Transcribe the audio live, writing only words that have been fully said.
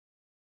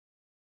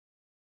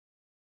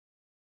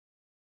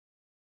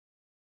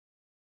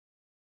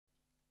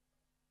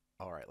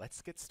All right,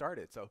 let's get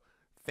started. So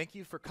thank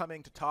you for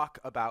coming to talk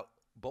about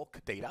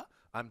bulk data.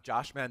 I'm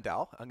Josh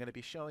Mandel. I'm going to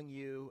be showing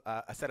you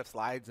a set of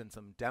slides and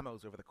some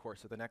demos over the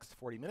course of the next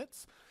 40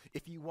 minutes.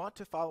 If you want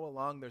to follow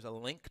along, there's a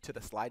link to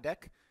the slide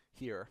deck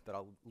here that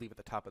I'll leave at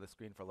the top of the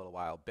screen for a little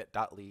while,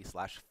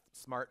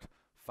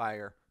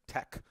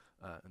 bit.ly/smartfiretech.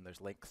 And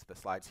there's links to the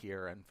slides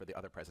here and for the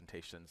other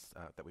presentations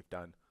that we've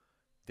done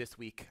this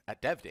week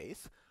at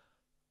DevDays.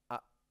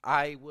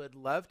 I would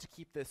love to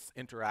keep this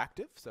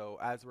interactive, so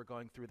as we're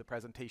going through the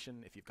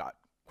presentation, if you've got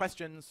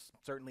questions,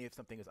 certainly if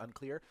something is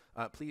unclear,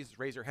 please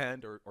raise your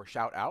hand or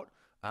shout out.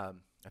 I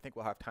think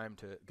we'll have time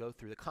to go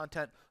through the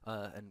content,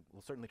 and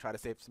we'll certainly try to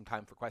save some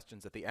time for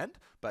questions at the end,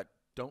 but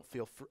don't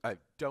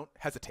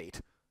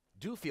hesitate.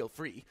 Do feel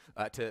free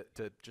to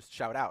just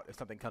shout out if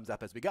something comes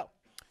up as we go.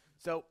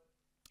 So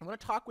I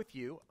want to talk with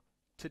you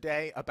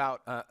today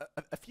about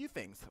a few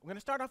things. We're going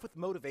to start off with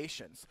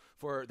motivations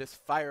for this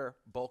FHIR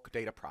Bulk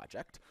Data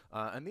project.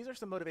 And these are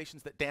some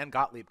motivations that Dan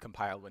Gottlieb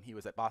compiled when he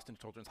was at Boston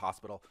Children's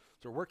Hospital.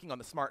 So we're working on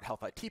the Smart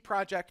Health IT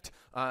project,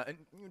 and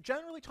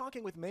generally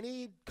talking with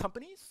many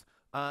companies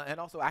and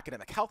also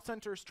academic health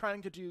centers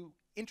trying to do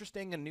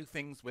interesting and new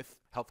things with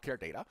healthcare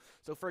data.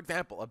 So for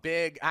example, a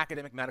big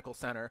academic medical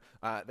center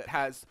that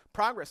has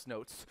progress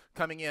notes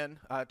coming in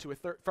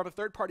from a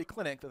third-party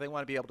clinic that they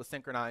want to be able to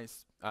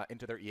synchronize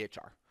into their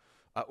EHR.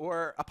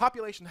 Or a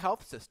population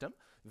health system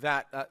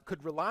that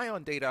could rely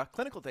on data,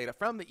 clinical data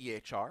from the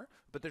EHR,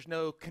 but there's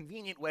no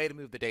convenient way to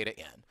move the data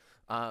in.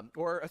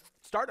 Or a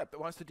startup that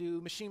wants to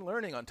do machine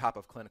learning on top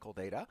of clinical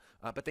data,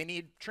 but they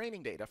need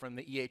training data from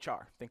the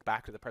EHR. Think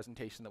back to the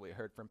presentation that we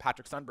heard from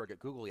Patrick Sundberg at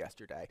Google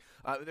yesterday.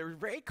 There are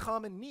very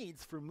common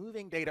needs for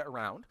moving data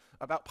around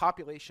about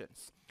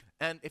populations.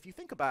 And if you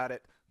think about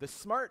it, the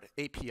Smart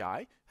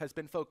API has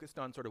been focused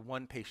on sort of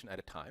one patient at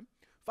a time.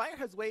 FHIR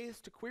has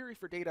ways to query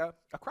for data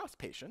across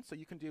patients. So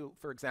you can do,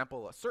 for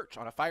example, a search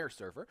on a FHIR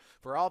server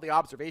for all the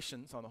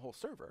observations on the whole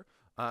server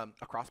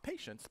across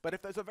patients. But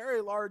if there's a very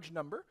large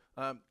number,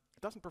 it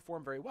doesn't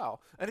perform very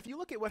well. And if you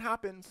look at what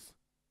happens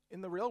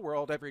in the real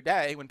world every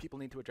day when people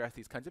need to address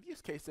these kinds of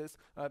use cases,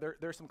 there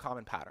are some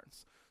common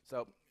patterns.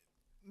 So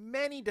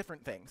many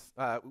different things.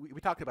 We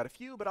talked about a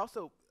few, but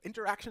also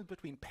interactions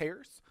between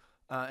payers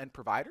and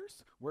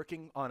providers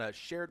working on a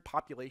shared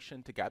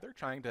population together,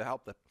 trying to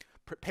help the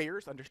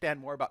payers understand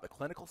more about the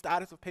clinical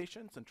status of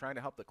patients and trying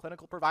to help the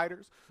clinical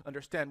providers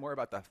understand more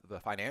about the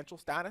financial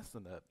status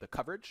and the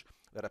coverage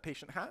that a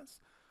patient has.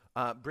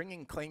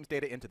 Bringing claims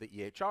data into the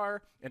EHR,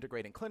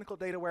 integrating clinical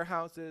data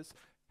warehouses,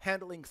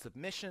 handling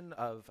submission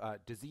of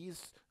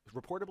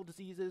reportable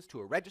diseases to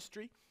a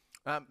registry.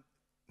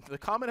 The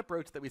common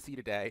approach that we see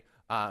today,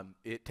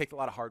 it takes a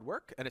lot of hard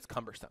work and it's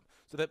cumbersome.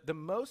 So the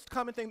most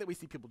common thing that we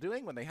see people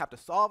doing when they have to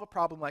solve a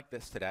problem like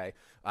this today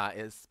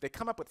is they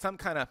come up with some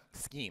kind of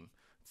scheme.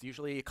 It's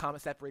usually a comma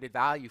separated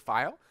value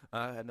file,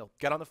 and they'll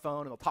get on the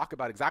phone and they'll talk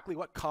about exactly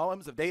what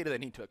columns of data they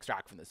need to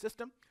extract from the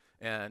system.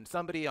 And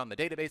somebody on the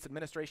database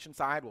administration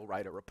side will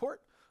write a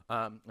report,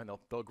 and they'll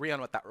agree on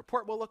what that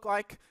report will look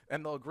like,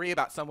 and they'll agree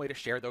about some way to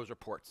share those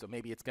reports. So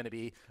maybe it's going to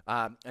be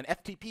an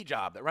FTP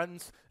job that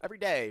runs every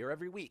day or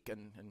every week,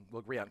 and we'll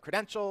agree on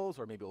credentials,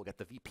 or maybe we'll get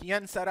the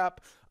VPN set up.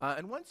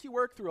 And once you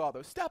work through all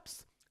those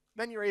steps,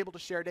 then you're able to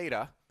share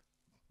data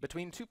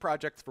between two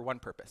projects for one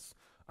purpose.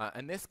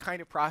 And this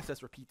kind of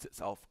process repeats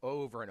itself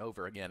over and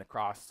over again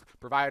across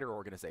provider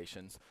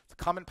organizations. It's a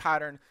common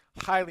pattern,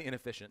 highly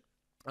inefficient.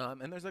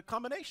 And there's a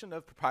combination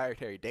of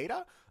proprietary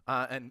data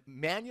and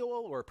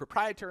manual or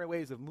proprietary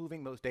ways of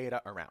moving those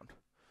data around.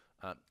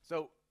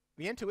 So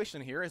the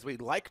intuition here is we'd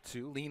like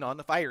to lean on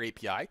the FHIR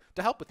API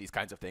to help with these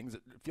kinds of things.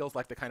 It feels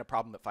like the kind of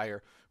problem that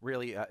FHIR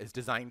really is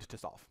designed to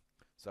solve.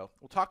 So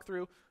we'll talk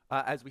through,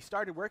 as we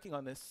started working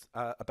on this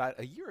about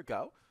a year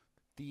ago,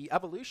 the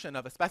evolution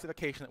of a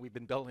specification that we've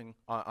been building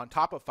on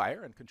top of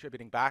FHIR and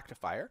contributing back to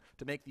FHIR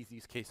to make these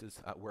use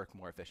cases work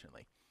more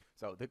efficiently.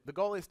 So the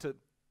goal is to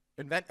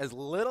invent as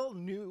little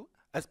new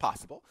as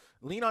possible.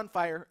 Lean on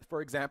FHIR,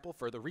 for example,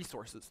 for the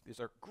resources.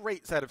 These are a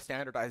great set of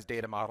standardized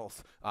data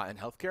models in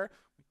healthcare.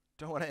 We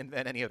don't want to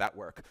invent any of that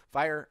work.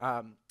 FHIR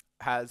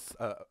has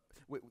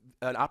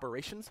an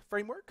operations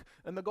framework,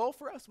 and the goal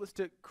for us was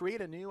to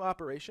create a new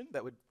operation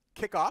that would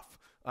kick off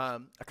a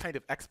kind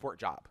of export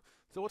job.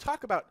 So we'll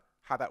talk about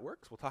how that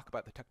works. We'll talk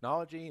about the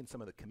technology and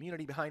some of the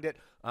community behind it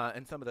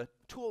and some of the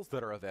tools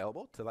that are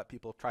available to let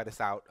people try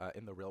this out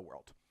in the real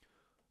world.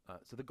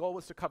 So the goal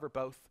was to cover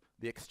both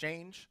the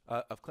exchange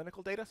of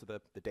clinical data, so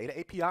the data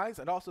APIs,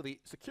 and also the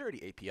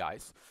security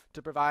APIs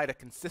to provide a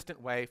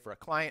consistent way for a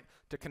client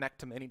to connect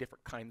to many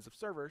different kinds of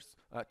servers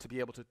to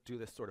be able to do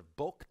this sort of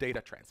bulk data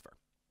transfer.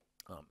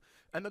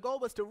 And the goal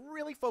was to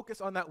really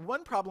focus on that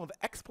one problem of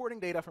exporting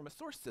data from a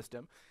source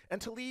system and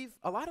to leave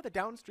a lot of the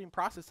downstream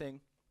processing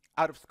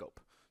out of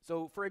scope.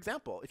 So for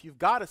example, if you've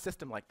got a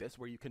system like this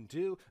where you can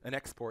do an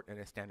export in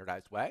a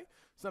standardized way,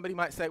 somebody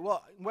might say,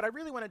 well, what I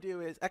really want to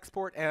do is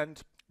export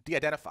and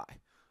de-identify.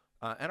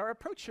 And our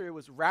approach here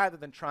was rather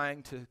than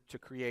trying to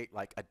create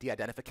like a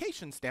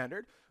de-identification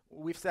standard,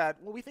 we've said,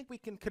 well, we think we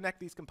can connect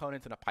these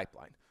components in a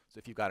pipeline. So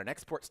if you've got an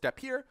export step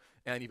here,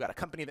 and you've got a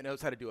company that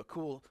knows how to do a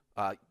cool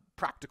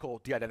practical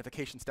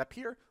de-identification step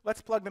here,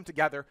 let's plug them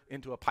together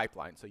into a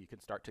pipeline so you can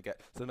start to get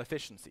some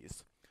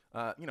efficiencies.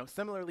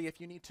 Similarly,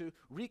 if you need to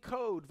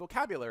recode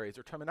vocabularies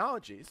or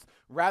terminologies,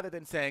 rather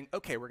than saying,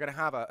 okay, we're going to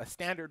have a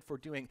standard for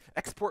doing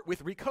export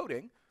with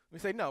recoding, we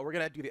say, no, we're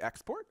going to do the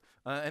export,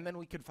 and then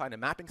we can find a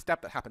mapping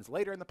step that happens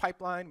later in the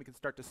pipeline. We can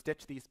start to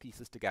stitch these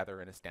pieces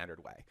together in a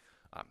standard way.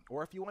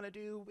 Or if you want to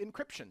do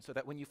encryption so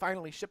that when you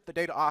finally ship the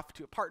data off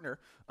to a partner,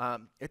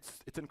 it's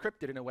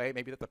encrypted in a way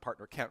maybe that the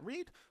partner can't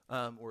read,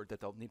 or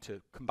that they'll need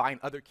to combine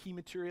other key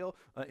material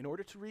in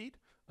order to read.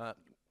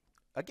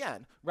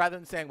 Again, rather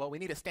than saying, well, we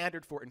need a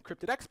standard for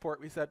encrypted export,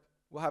 we said,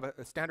 we'll have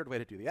a standard way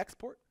to do the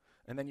export,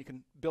 and then you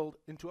can build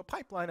into a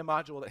pipeline a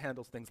module that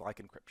handles things like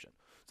encryption.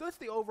 So that's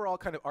the overall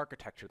kind of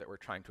architecture that we're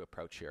trying to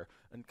approach here,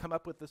 and come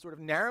up with the sort of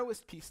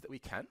narrowest piece that we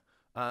can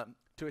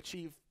to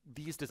achieve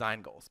these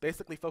design goals.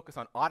 Basically focus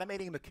on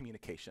automating the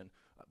communication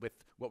with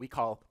what we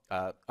call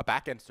a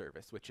backend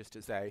service, which is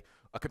to say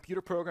a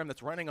computer program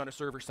that's running on a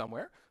server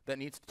somewhere that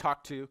needs to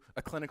talk to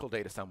a clinical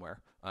data somewhere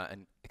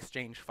and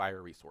exchange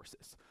FHIR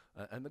resources.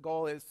 And the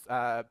goal is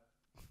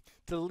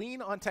to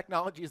lean on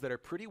technologies that are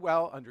pretty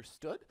well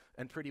understood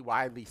and pretty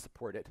widely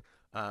supported,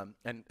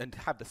 and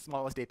have the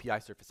smallest API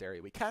surface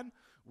area we can,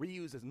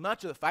 reuse as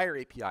much of the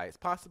FHIR API as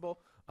possible,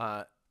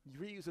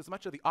 reuse as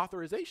much of the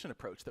authorization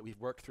approach that we've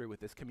worked through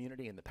with this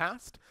community in the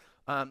past,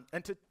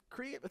 and to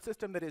create a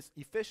system that is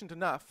efficient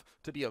enough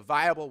to be a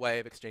viable way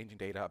of exchanging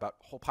data about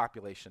whole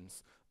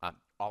populations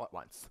all at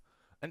once.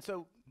 And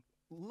so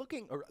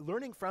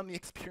learning from the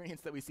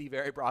experience that we see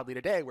very broadly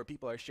today, where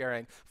people are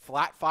sharing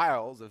flat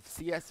files of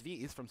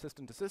CSVs from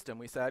system to system,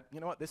 we said, you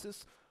know what, this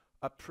is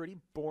a pretty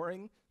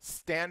boring,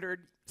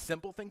 standard,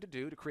 simple thing to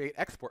do to create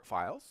export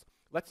files.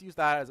 Let's use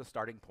that as a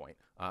starting point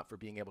for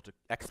being able to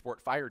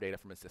export FHIR data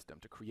from a system,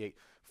 to create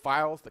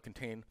files that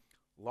contain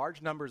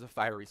large numbers of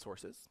FHIR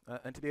resources,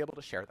 and to be able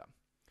to share them.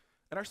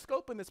 And our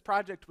scope in this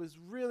project was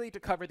really to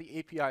cover the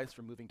APIs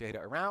for moving data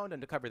around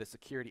and to cover the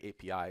security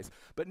APIs,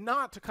 but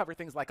not to cover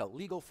things like a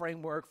legal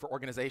framework for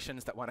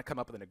organizations that want to come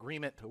up with an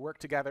agreement to work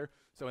together.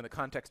 So in the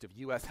context of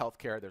US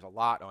healthcare, there's a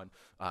lot on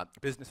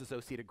business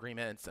associate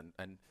agreements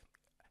and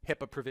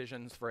HIPAA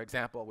provisions, for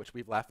example, which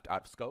we've left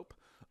out of scope.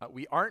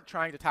 We aren't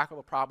trying to tackle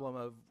the problem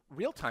of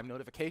real-time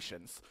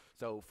notifications.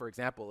 So for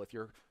example, if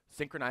you're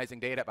synchronizing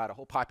data about a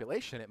whole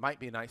population, it might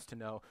be nice to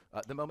know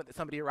the moment that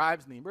somebody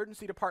arrives in the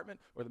emergency department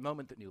or the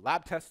moment that new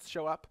lab tests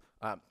show up.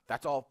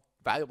 That's all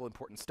valuable,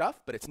 important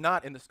stuff, but it's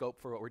not in the scope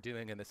for what we're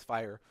doing in this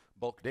FHIR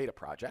bulk data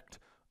project.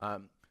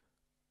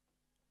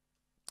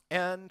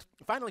 And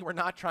finally, we're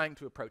not trying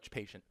to approach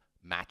patient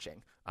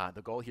matching.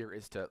 The goal here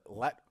is to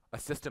let a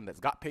system that's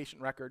got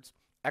patient records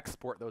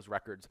export those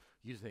records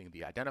using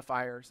the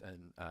identifiers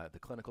and the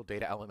clinical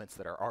data elements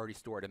that are already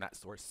stored in that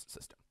source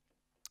system.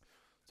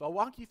 So I'll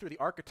walk you through the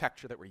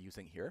architecture that we're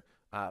using here,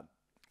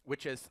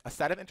 which is a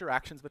set of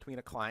interactions between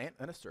a client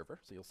and a server.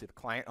 So you'll see the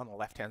client on the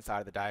left-hand side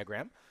of the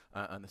diagram,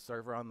 and the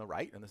server on the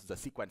right, and this is a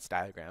sequence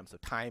diagram, so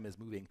time is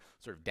moving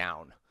sort of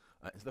down.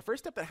 So the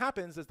first step that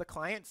happens is the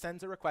client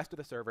sends a request to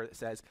the server that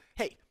says,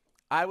 hey,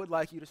 I would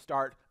like you to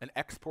start an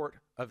export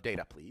of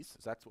data, please.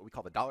 So that's what we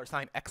call the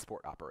 $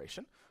 export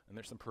operation. And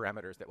there's some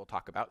parameters that we'll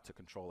talk about to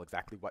control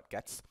exactly what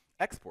gets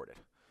exported.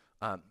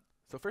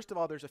 So first of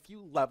all, there's a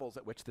few levels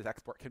at which this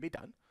export can be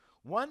done.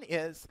 One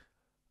is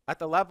at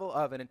the level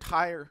of an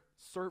entire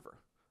server.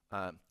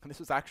 And this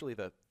was actually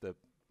the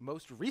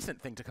most recent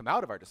thing to come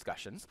out of our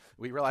discussions.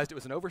 We realized it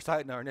was an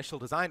oversight in our initial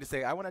design to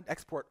say, I want to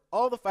export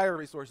all the FHIR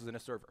resources in a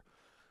server.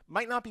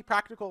 Might not be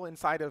practical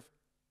inside of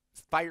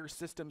FHIR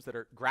systems that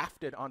are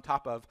grafted on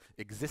top of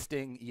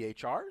existing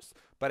EHRs,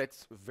 but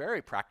it's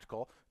very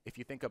practical if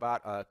you think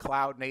about a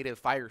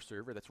cloud-native FHIR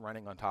server that's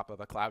running on top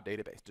of a cloud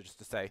database, just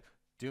to say,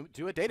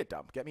 do a data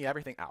dump, get me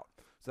everything out.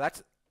 So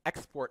that's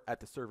export at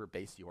the server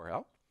base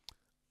URL.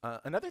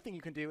 Another thing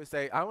you can do is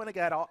say, I want to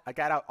get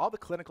out all the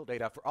clinical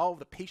data for all of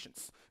the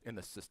patients in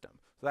the system.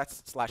 So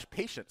that's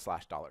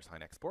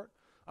 /patient/$export.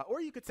 Or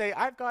you could say,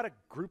 I've got a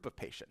group of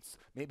patients.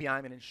 Maybe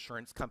I'm an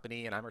insurance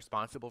company and I'm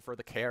responsible for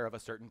the care of a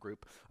certain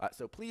group.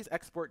 So please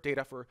export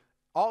data for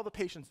all the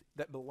patients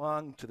that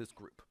belong to this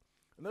group.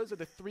 And those are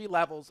the 3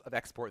 levels of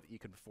export that you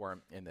can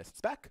perform in this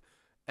spec.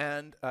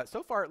 And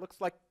so far, it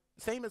looks like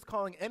same as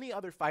calling any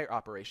other FHIR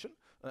operation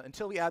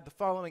until we add the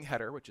following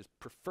header, which is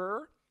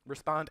prefer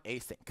respond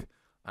async.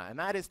 And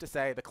that is to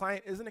say, the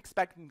client isn't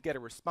expecting to get a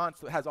response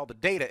that has all the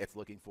data it's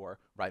looking for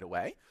right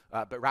away,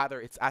 but rather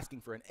it's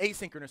asking for an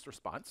asynchronous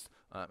response,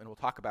 and we'll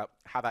talk about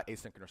how that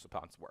asynchronous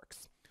response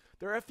works.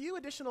 There are a few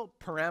additional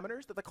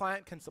parameters that the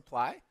client can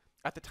supply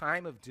at the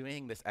time of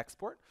doing this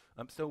export.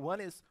 So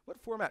one is,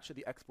 what format should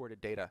the exported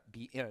data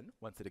be in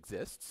once it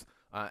exists?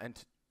 And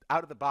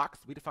out of the box,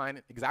 we define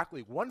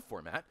exactly one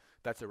format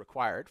that's a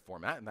required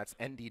format, and that's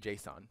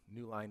ND-JSON,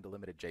 new line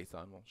delimited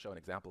JSON. We'll show an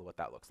example of what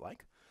that looks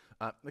like.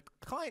 The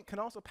client can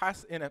also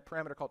pass in a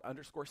parameter called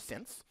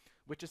 _since,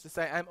 which is to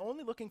say I'm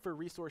only looking for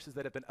resources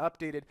that have been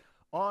updated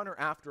on or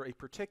after a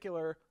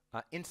particular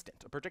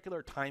instant, a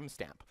particular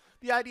timestamp.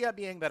 The idea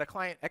being that a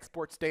client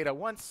exports data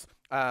once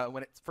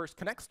when it first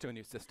connects to a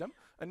new system,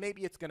 and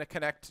maybe it's going to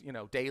connect,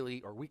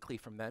 daily or weekly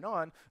from then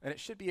on, and it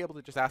should be able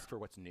to just ask for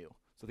what's new.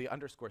 So the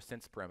underscore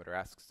since parameter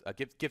asks,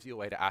 gives you a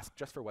way to ask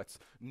just for what's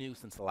new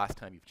since the last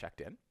time you've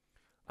checked in.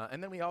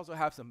 And then we also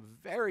have some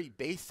very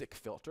basic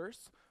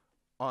filters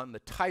on the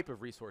type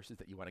of resources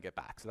that you want to get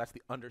back. So that's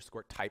the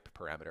underscore type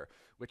parameter,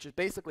 which is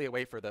basically a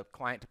way for the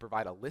client to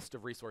provide a list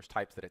of resource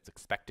types that it's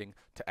expecting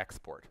to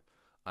export.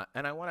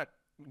 And I want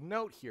to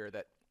note here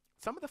that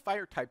some of the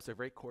FHIR types are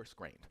very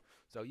coarse-grained.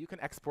 So you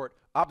can export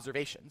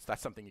observations,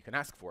 that's something you can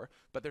ask for,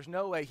 but there's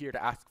no way here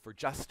to ask for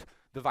just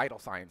the vital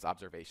signs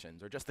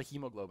observations or just the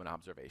hemoglobin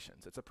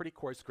observations. It's a pretty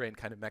coarse-grained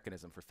kind of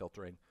mechanism for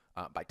filtering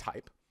by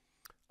type.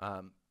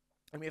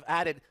 And we've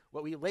added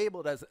what we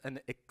labeled as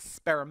an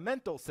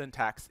experimental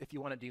syntax if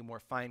you want to do more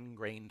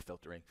fine-grained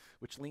filtering,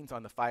 which leans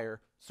on the FHIR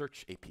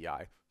search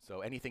API.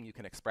 So anything you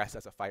can express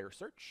as a FHIR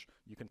search,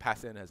 you can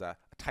pass in as a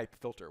type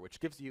filter, which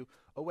gives you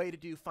a way to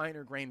do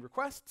finer-grained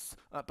requests,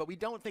 but we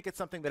don't think it's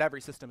something that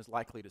every system is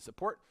likely to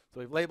support.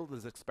 So we've labeled it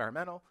as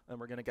experimental, and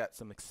we're going to get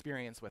some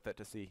experience with it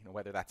to see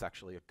whether that's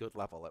actually a good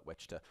level at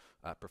which to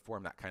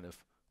perform that kind of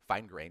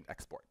fine-grained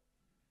export.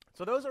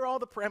 So those are all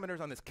the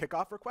parameters on this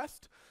kickoff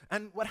request.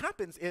 And what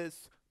happens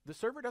is the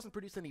server doesn't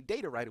produce any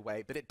data right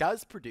away, but it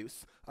does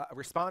produce a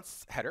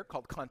response header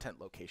called content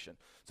location.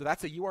 So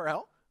that's a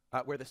URL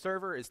where the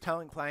server is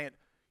telling client,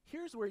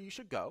 here's where you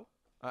should go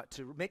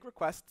to make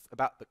requests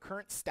about the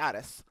current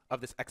status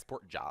of this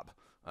export job.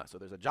 So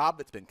there's a job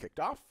that's been kicked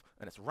off,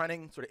 and it's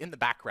running sort of in the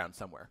background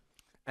somewhere.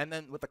 And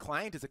then what the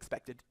client is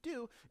expected to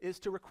do is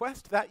to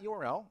request that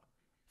URL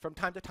from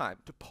time to time,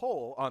 to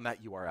poll on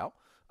that URL.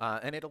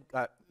 And it'll,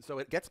 so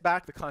it gets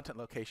back the content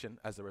location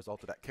as a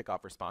result of that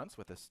kickoff response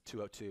with this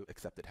 202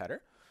 accepted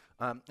header.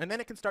 And then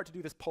it can start to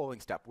do this polling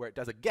step where it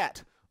does a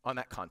get on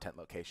that content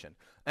location.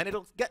 And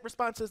it'll get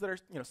responses that are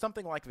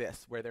something like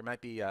this, where there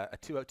might be a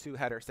 202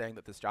 header saying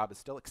that this job is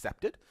still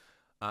accepted.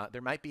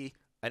 There might be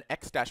an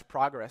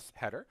x-progress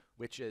header,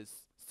 which is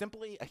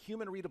simply a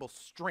human-readable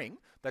string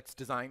that's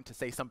designed to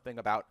say something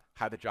about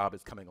how the job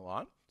is coming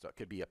along. So it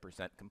could be a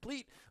 %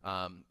 complete.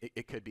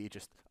 It could be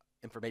just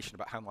information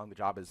about how long the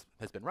job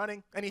has been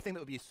running, anything that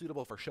would be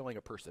suitable for showing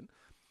a person.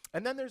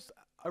 And then there's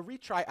a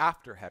retry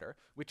after header,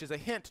 which is a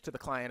hint to the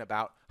client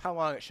about how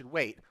long it should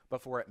wait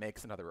before it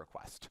makes another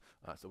request.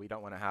 So we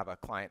don't want to have a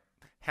client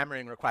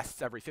hammering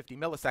requests every 50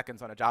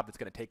 milliseconds on a job that's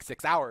going to take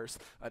 6 hours.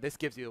 This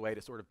gives you a way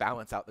to sort of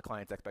balance out the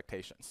client's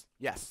expectations.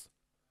 Yes?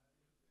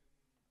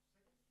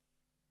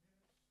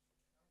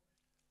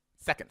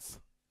 Seconds.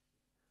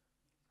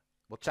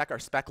 We'll check our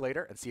spec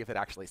later and see if it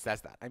actually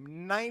says that. I'm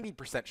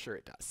 90% sure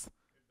it does.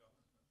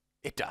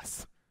 It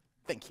does.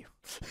 Thank you.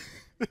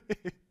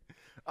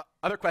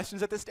 Other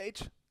questions at this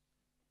stage?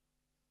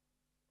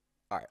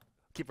 All right,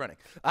 keep running.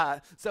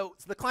 So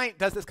the client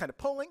does this kind of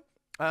polling,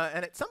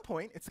 and at some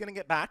point, it's going to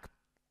get back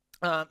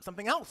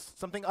something else,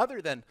 something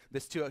other than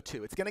this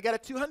 202. It's going to get a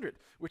 200,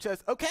 which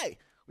says, OK,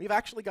 we've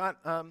actually got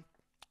some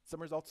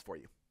results for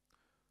you.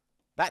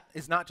 That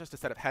is not just a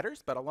set of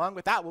headers, but along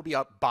with that will be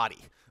a body.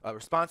 A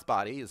response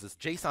body is this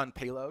JSON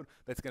payload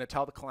that's going to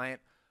tell the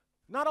client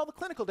not all the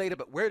clinical data,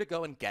 but where to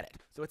go and get it.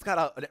 So it's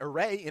got an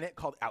array in it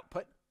called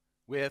output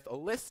with a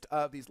list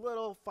of these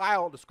little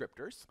file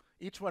descriptors.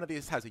 Each one of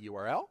these has a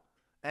URL,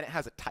 and it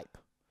has a type.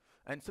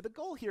 And so the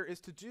goal here is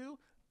to do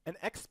an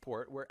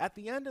export where at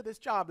the end of this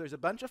job, there's a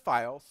bunch of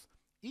files.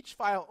 Each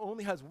file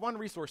only has one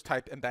resource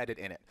type embedded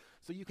in it.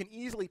 So you can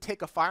easily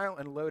take a file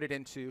and load it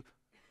into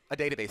a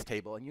database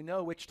table, and you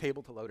know which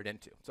table to load it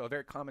into. So a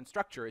very common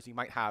structure is you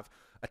might have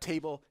a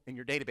table in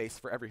your database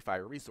for every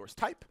FHIR resource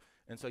type.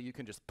 And so you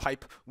can just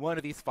pipe one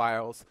of these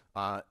files,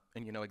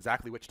 and you know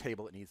exactly which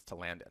table it needs to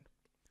land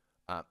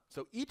in.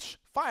 So each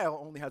file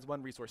only has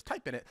one resource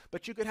type in it,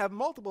 but you could have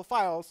multiple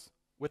files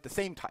with the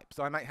same type.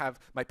 So I might have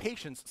my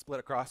patients split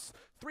across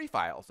 3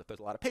 files if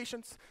there's a lot of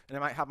patients, and I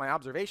might have my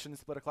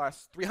observations split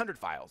across 300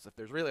 files if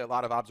there's really a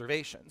lot of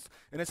observations.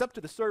 And it's up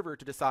to the server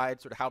to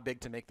decide sort of how big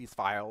to make these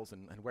files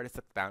and where to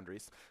set the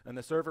boundaries. And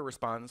the server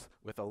responds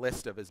with a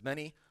list of as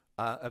many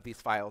of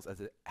these files as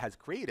it has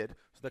created,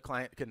 so the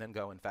client can then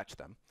go and fetch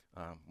them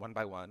one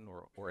by one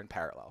or in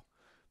parallel.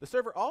 The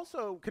server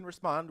also can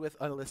respond with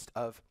a list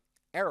of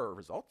error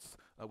results,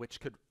 which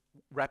could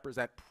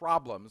represent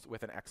problems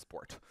with an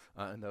export.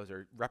 And those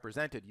are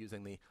represented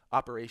using the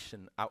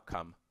operation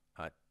outcome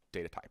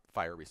data type,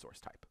 FHIR resource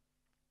type.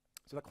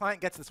 So the client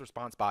gets this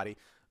response body,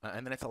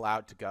 and then it's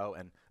allowed to go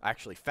and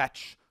actually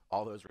fetch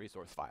all those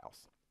resource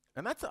files.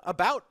 And that's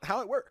about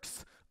how it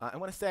works. I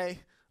want to say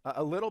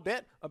a little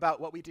bit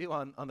about what we do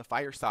on the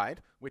FHIR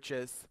side, which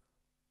is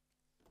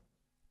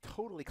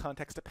totally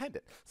context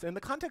dependent. So in the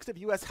context of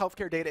US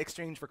healthcare data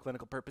exchange for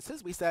clinical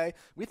purposes, we say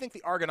we think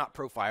the Argonaut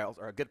profiles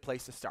are a good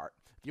place to start.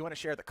 If you want to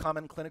share the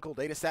common clinical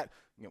data set,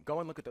 go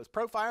and look at those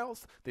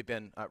profiles. They've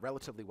been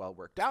relatively well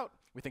worked out.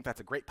 We think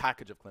that's a great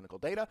package of clinical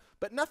data,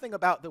 but nothing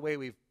about the way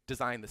we've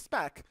designed the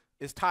spec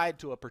is tied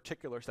to a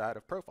particular set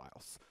of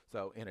profiles.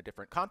 So in a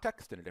different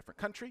context, in a different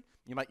country,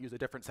 you might use a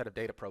different set of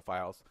data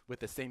profiles with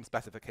the same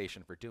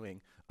specification for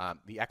doing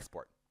the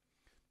export.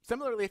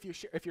 Similarly,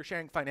 if you're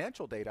sharing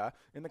financial data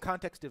in the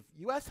context of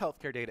US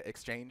healthcare data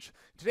exchange,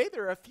 today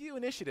there are a few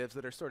initiatives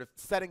that are sort of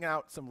setting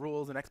out some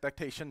rules and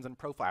expectations and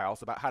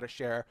profiles about how to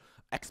share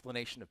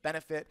explanation of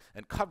benefit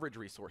and coverage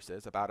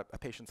resources about a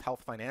patient's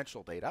health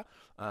financial data.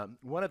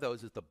 One of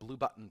those is the Blue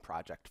Button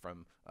project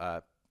from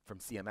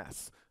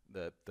CMS,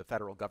 the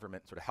federal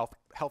government sort of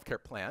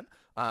healthcare plan.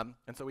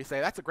 And so we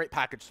say that's a great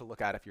package to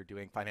look at if you're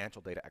doing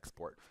financial data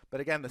export. But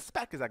again, the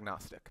spec is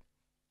agnostic.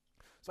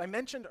 So I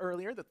mentioned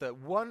earlier that the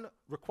one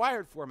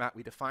required format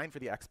we define for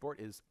the export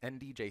is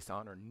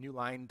ND-JSON, or New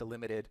Line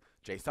Delimited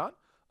JSON.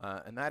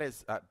 And that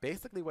is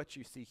basically what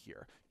you see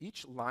here.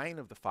 Each line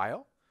of the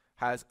file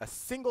has a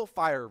single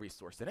FHIR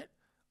resource in it.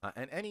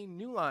 And any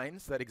new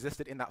lines that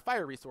existed in that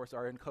FHIR resource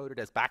are encoded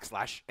as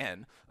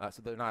 \n,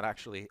 so they're not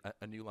actually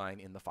a new line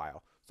in the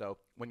file. So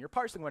when you're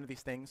parsing one of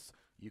these things,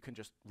 you can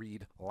just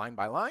read line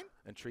by line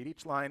and treat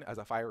each line as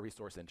a FHIR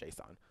resource in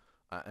JSON.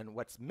 And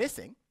what's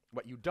missing,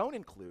 what you don't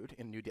include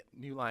in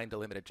new line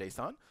delimited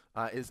JSON,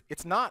 is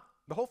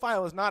the whole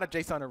file is not a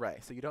JSON array.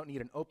 So you don't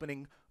need an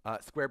opening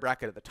square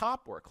bracket at the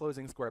top or a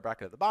closing square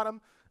bracket at the bottom,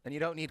 and you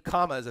don't need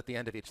commas at the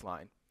end of each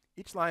line.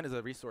 Each line is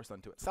a resource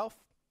unto itself,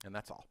 and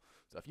that's all.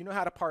 So if you know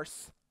how to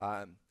parse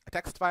a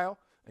text file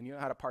and you know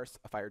how to parse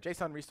a FHIR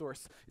JSON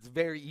resource, it's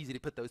very easy to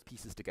put those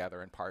pieces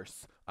together and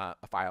parse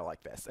a file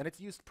like this. And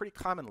it's used pretty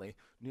commonly,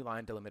 new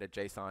line delimited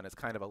JSON, as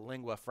kind of a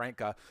lingua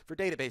franca for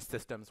database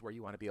systems where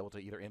you want to be able to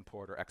either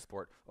import or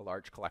export a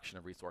large collection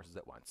of resources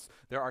at once.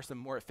 There are some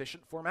more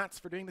efficient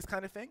formats for doing this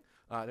kind of thing.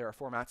 There are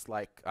formats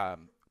like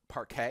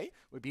Parquet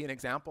would be an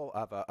example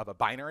of a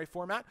binary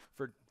format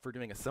for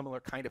doing a similar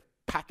kind of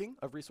packing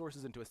of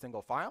resources into a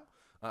single file.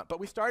 But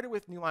we started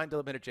with new line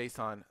delimited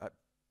JSON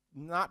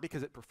not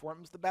because it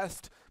performs the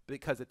best, but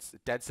because it's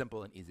dead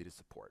simple and easy to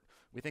support.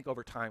 We think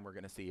over time we're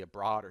going to see a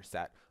broader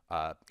set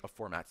of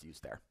formats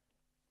used there.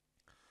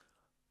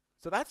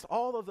 So that's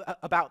all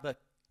about the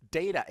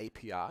data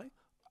API.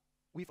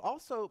 We've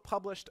also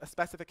published a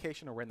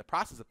specification, or we're in the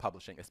process of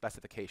publishing a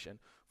specification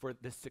for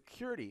the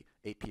security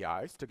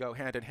APIs to go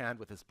hand in hand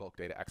with this bulk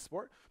data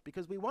export,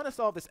 because we want to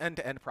solve this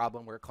end-to-end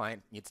problem where a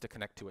client needs to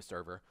connect to a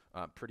server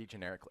pretty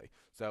generically.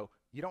 So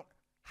you don't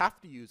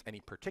have to use any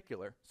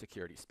particular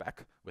security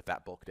spec with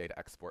that bulk data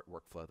export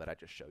workflow that I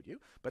just showed you,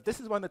 but this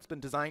is one that's been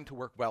designed to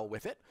work well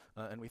with it,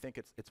 and we think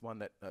it's one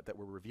that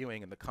we're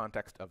reviewing in the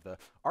context of the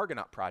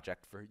Argonaut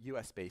project for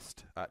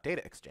US-based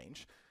data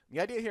exchange.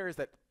 The idea here is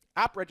that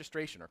app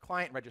registration or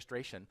client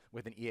registration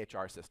with an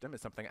EHR system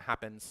is something that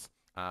happens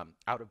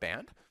out of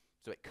band.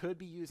 So it could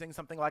be using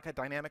something like a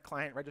dynamic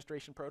client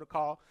registration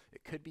protocol.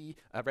 It could be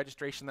a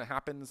registration that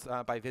happens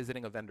by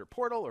visiting a vendor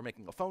portal or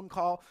making a phone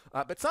call.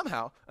 But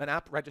somehow, an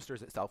app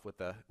registers itself with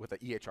the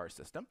EHR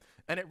system.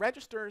 And it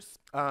registers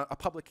a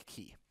public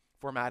key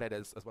formatted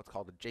as what's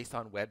called a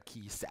JSON web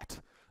key set.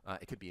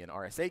 It could be an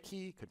RSA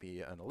key. It could be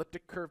an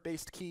elliptic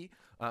curve-based key.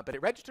 But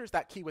it registers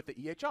that key with the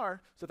EHR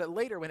so that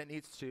later when it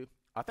needs to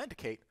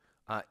authenticate,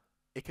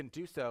 it can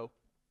do so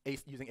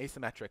using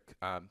asymmetric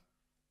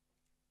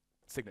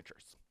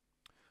signatures.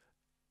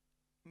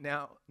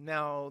 Now,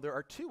 there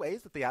are two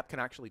ways that the app can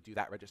actually do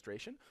that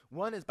registration.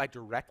 One is by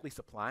directly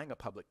supplying a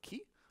public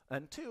key,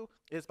 and two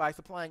is by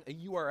supplying a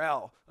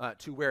URL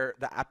to where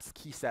the app's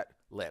key set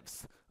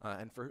lives.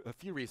 And for a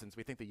few reasons,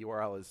 we think the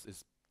URL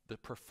is the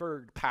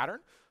preferred pattern,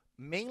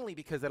 mainly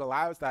because it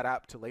allows that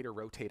app to later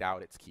rotate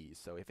out its keys.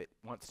 So if it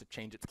wants to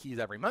change its keys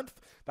every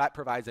month, that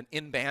provides an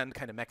in-band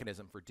kind of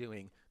mechanism for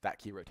doing that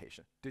key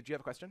rotation. Did you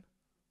have a question?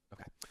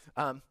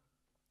 Okay.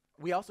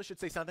 We also should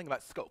say something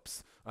about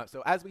scopes.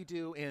 So as we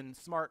do in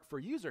Smart for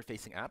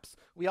user-facing apps,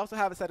 we also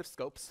have a set of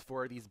scopes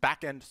for these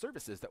backend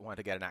services that want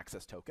to get an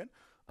access token.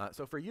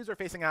 So for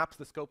user-facing apps,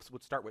 the scopes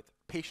would start with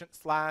patient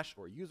 /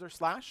 or user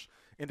 /,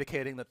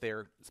 indicating that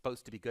they're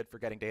supposed to be good for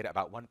getting data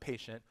about one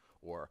patient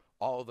or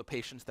all the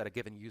patients that a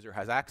given user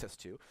has access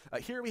to.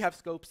 Here we have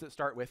scopes that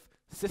start with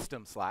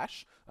system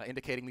 /,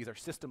 indicating these are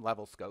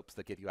system-level scopes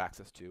that give you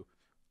access to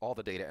all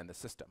the data in the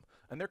system.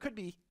 And there could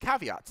be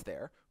caveats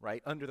there,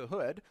 right? Under the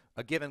hood,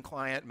 a given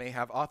client may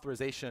have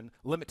authorization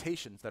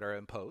limitations that are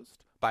imposed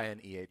by an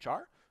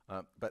EHR,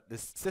 but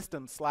this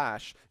system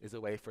 / is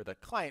a way for the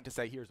client to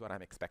say, here's what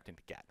I'm expecting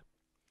to get.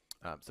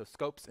 So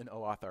scopes in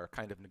OAuth are a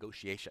kind of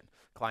negotiation.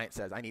 Client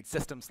says, I need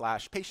system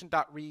 /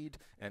 patient.read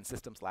and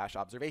system /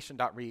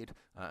 observation.read,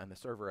 and the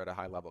server at a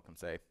high level can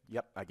say,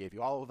 yep, I gave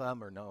you all of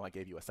them, or no, I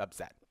gave you a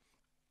subset.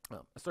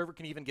 A server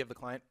can even give the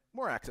client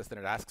more access than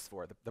it asks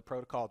for. The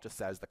protocol just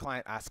says the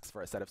client asks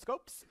for a set of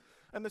scopes,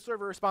 and the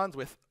server responds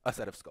with a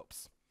set of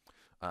scopes.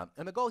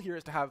 And the goal here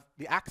is to have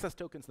the access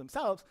tokens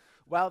themselves,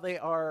 while they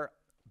are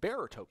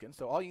bearer tokens,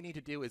 so all you need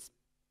to do is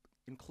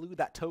include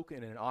that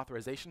token in an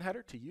authorization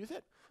header to use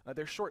it.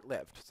 They're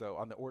short-lived, so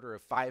on the order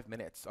of 5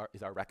 minutes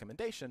is our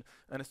recommendation,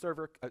 and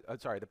the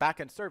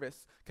backend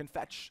service can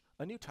fetch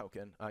a new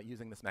token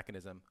using this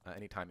mechanism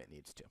anytime it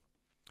needs to.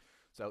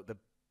 So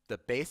the the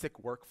basic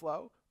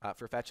workflow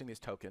for fetching these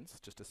tokens,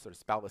 just to sort of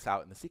spell this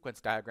out in the sequence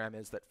diagram,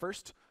 is that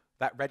first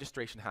that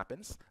registration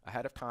happens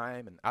ahead of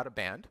time and out of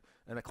band,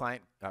 and the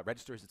client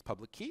registers its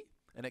public key,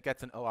 and it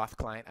gets an OAuth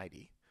client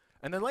ID.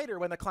 And then later,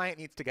 when the client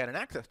needs to get an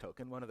access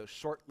token, one of those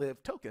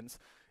short-lived tokens,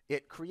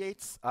 it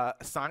creates a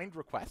signed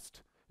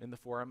request in the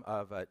form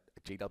of a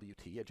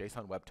JWT, a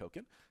JSON Web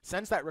Token,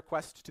 sends that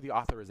request to the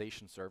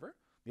authorization server.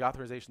 The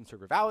authorization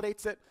server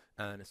validates it,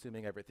 and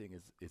assuming everything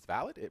is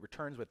valid, it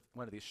returns with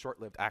one of these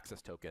short-lived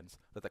access tokens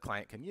that the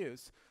client can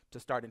use to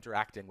start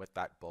interacting with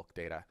that bulk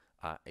data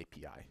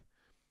API.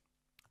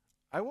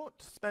 I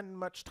won't spend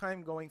much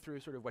time going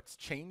through sort of what's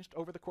changed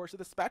over the course of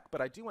the spec,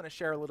 but I do want to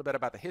share a little bit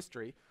about the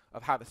history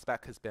of how the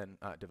spec has been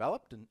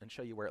developed and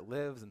show you where it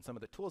lives and some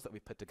of the tools that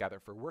we've put together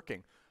for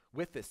working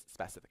with this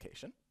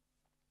specification.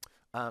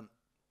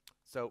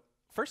 So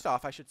first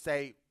off, I should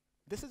say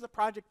this is a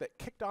project that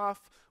kicked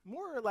off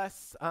more or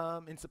less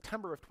in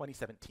September of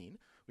 2017.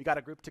 We got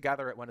a group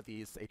together at one of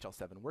these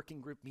HL7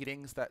 working group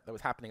meetings that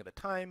was happening at the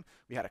time.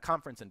 We had a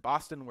conference in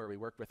Boston where we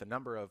worked with a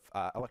number of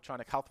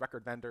electronic health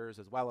record vendors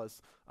as well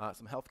as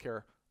some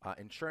healthcare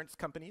insurance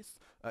companies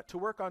to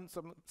work on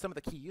some of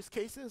the key use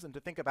cases and to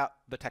think about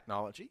the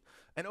technology.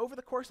 And over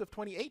the course of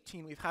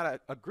 2018, we've had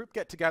a group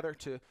get together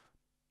to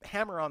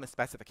hammer on the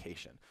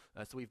specification.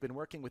 So we've been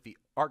working with the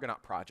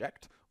Argonaut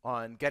project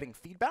on getting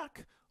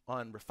feedback,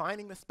 on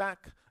refining the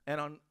spec,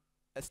 and on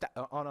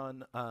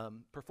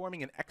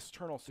performing an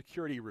external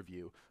security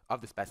review of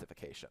the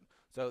specification.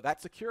 So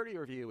that security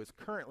review is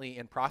currently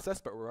in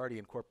process, but we're already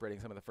incorporating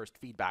some of the first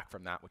feedback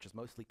from that, which is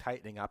mostly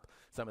tightening up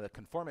some of the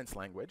conformance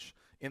language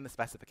in the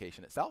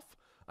specification itself.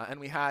 And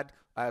we had,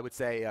 I would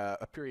say,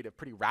 a period of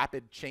pretty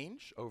rapid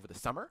change over the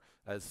summer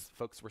as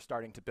folks were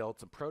starting to build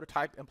some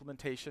prototype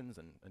implementations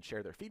and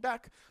share their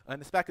feedback.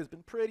 And the spec has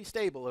been pretty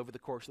stable over the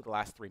course of the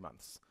last 3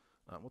 months.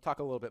 We'll talk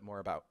a little bit more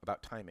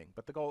about timing,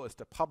 but the goal is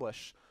to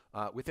publish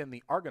within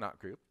the Argonaut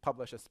group,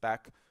 publish a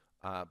spec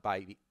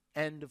by the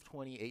end of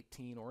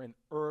 2018 or in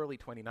early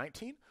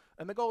 2019.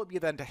 And the goal would be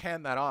then to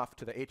hand that off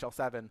to the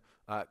HL7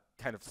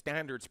 kind of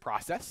standards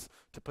process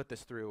to put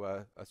this through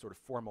a sort of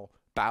formal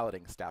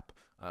balloting step.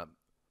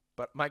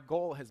 But my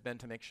goal has been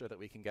to make sure that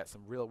we can get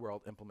some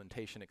real-world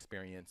implementation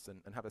experience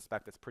and have a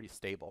spec that's pretty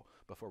stable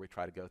before we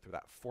try to go through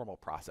that formal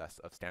process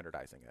of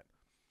standardizing it.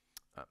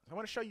 I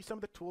want to show you some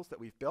of the tools that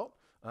we've built,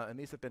 and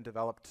these have been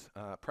developed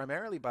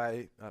primarily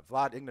by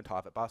Vlad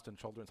Ignatov at Boston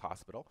Children's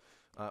Hospital.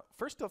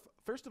 First of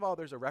all,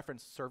 there's a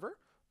reference server,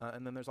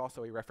 and then there's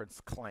also a reference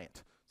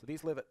client. So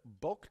these live at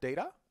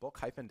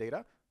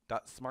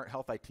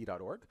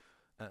bulk-data.smarthealthit.org.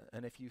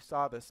 And if you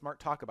saw the Smart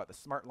talk about the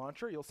Smart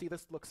Launcher, you'll see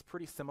this looks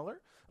pretty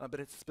similar, but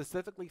it's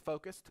specifically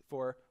focused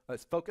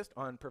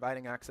on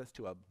providing access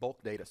to a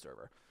bulk data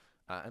server.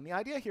 And the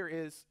idea here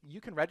is you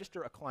can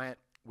register a client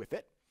with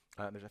it.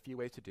 There's a few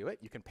ways to do it.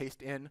 You can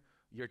paste in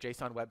your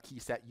JSON Web key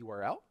set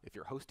URL if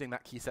you're hosting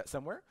that key set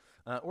somewhere,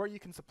 or you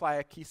can supply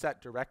a key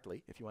set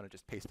directly if you want to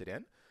just paste it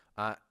in.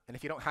 And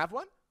if you don't have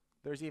one,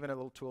 there's even a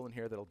little tool in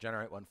here that'll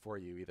generate one for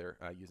you, either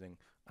using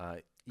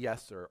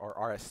ES or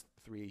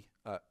RS384,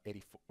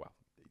 well,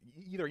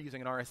 either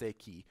using an RSA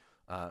key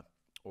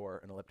or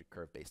an elliptic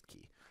curve based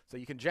key. So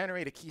you can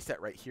generate a key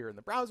set right here in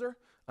the browser,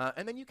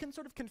 and then you can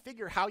sort of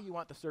configure how you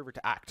want the server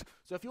to act.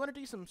 So if you want to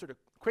do some sort of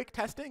quick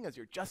testing as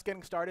you're just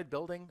getting started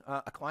building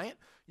a client,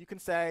 you can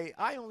say,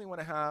 I only want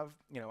to have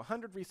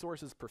 100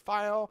 resources per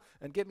file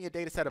and give me a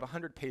data set of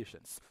 100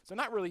 patients. So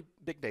not really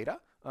big data,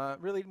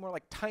 really more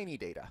like tiny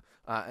data.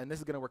 And this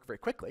is going to work very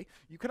quickly.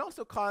 You can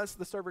also cause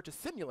the server to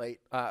simulate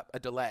a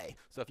delay.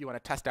 So if you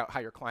want to test out how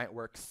your client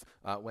works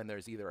when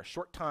there's either a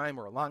short time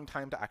or a long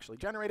time to actually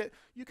generate it,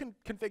 you can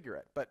configure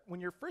it. But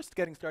when you're first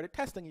getting started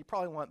testing, you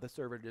probably want the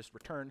server to just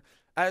return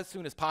as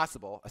soon as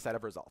possible a set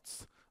of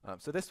results.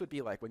 So this would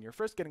be like when you're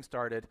first getting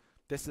started,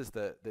 this is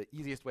the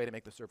easiest way to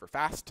make the server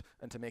fast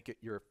and to make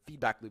your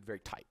feedback loop very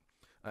tight.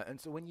 And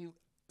so when you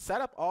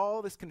set up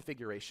all this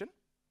configuration,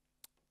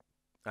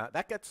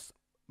 that gets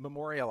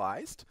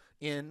memorialized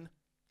in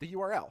the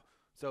URL.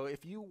 So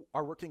if you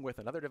are working with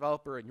another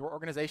developer in your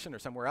organization or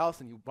somewhere else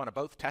and you want to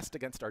both test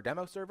against our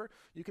demo server,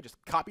 you could just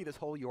copy this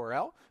whole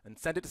URL and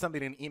send it to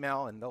somebody in an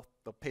email, and they'll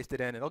paste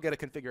it in, and they'll get a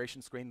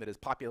configuration screen that is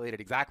populated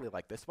exactly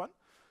like this one.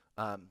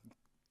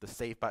 The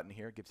save button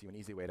here gives you an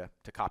easy way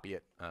to copy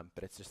it,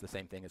 but it's just the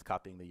same thing as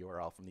copying the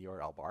URL from the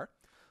URL bar.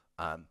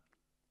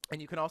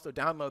 And you can also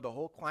download the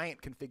whole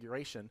client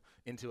configuration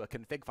into a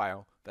config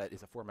file that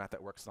is a format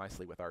that works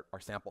nicely with our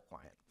sample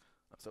client.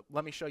 So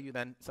let me show you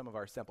then some of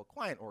our sample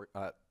client or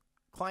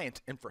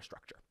client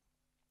infrastructure.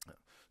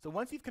 So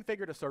once you've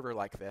configured a server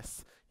like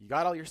this, you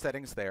got all your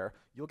settings there,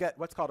 you'll get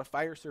what's called a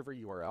FHIR server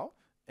URL.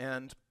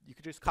 And you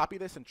could just copy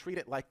this and treat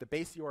it like the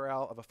base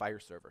URL of a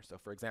FHIR server. So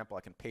for example,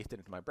 I can paste it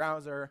into my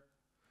browser.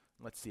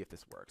 Let's see if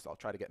this works. I'll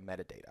try to get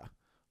metadata.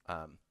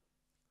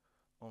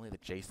 Only the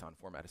JSON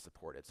format is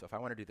supported. So if I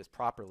want to do this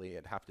properly,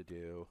 I'd have to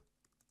do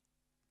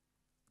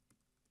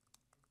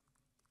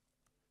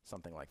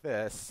something like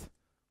this.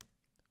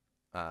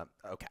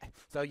 Okay,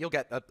 so you'll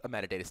get a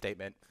metadata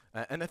statement.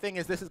 And the thing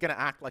is, this is going to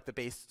act like the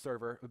base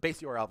server, the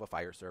base URL of a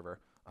FHIR server.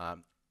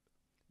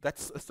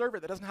 That's a server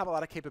that doesn't have a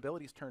lot of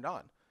capabilities turned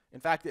on. In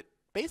fact, it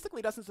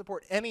basically doesn't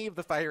support any of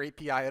the FHIR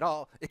API at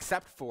all,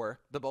 except for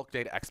the bulk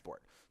data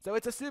export. So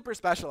it's a super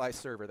specialized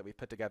server that we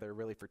put together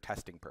really for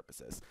testing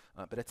purposes.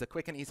 But it's a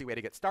quick and easy way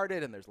to get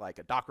started, and there's like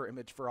a Docker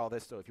image for all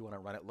this, so if you want to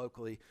run it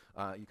locally,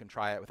 you can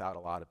try it without a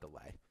lot of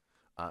delay.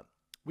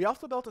 We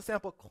also built a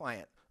sample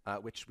client,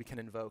 which we can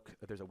invoke.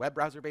 There's a web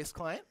browser-based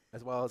client,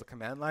 as well as a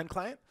command line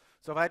client.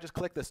 So if I just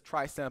click this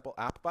Try Sample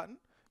App button,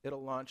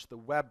 it'll launch the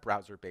web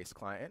browser-based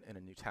client in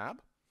a new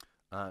tab.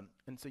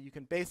 And so you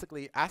can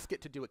basically ask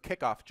it to do a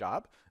kickoff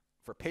job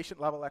for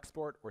patient-level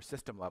export or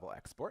system-level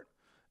export.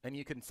 And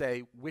you can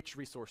say which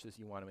resources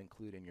you want to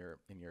include in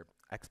your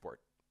export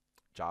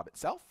job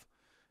itself.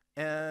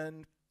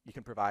 And you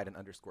can provide an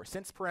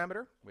 _since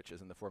parameter, which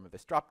is in the form of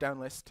this drop-down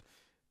list.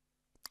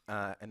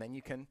 And then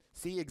you can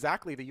see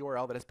exactly the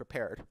URL that is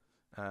prepared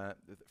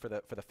for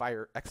the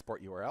FHIR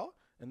export URL.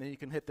 And then you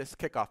can hit this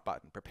kickoff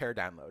button, prepare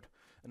download.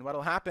 And what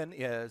will happen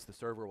is the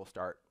server will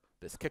start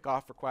this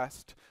kickoff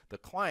request. The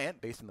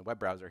client, based on the web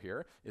browser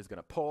here, is going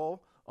to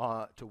poll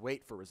to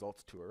wait for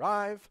results to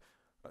arrive.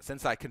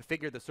 Since I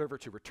configured the server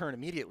to return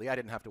immediately, I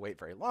didn't have to wait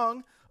very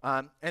long.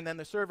 And then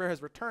the server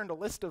has returned a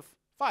list of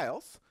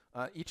files.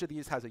 Each of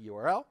these has a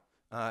URL,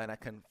 and I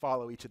can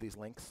follow each of these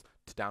links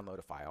to download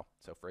a file.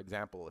 So for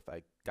example, if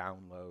I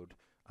download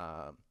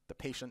the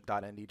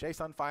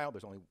patient.nd.json file,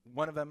 there's only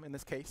one of them in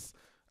this case,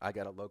 I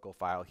get a local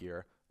file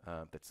here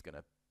that's going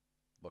to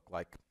look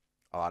like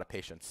a lot of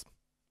patients.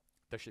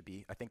 There should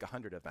be, I think,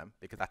 100 of them,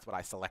 because that's what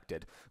I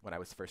selected when I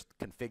was first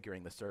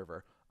configuring the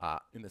server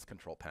in this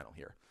control panel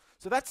here.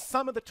 So that's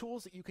some of the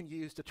tools that you can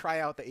use to try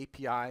out the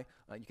API.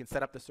 You can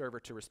set up the server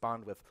to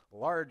respond with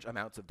large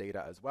amounts of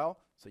data as well.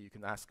 So you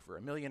can ask for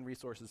 1 million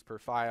resources per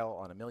file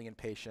on 1 million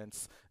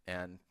patients,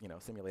 and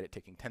simulate it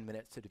taking 10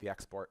 minutes to do the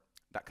export,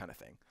 that kind of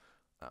thing.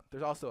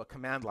 There's also a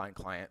command line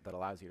client that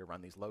allows you to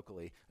run these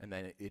locally, and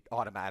then it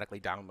automatically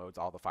downloads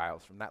all the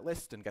files from that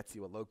list and gets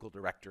you a local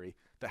directory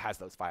that has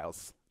those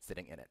files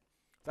sitting in it.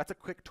 So that's a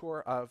quick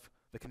tour of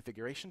the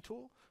configuration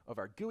tool of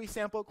our GUI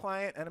sample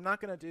client, and I'm not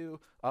going to do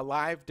a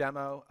live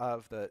demo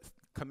of the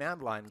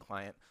command line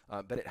client,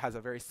 but it has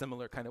a very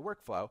similar kind of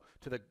workflow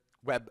to the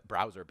web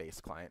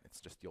browser-based client. It's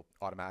just you'll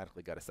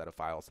automatically get a set of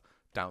files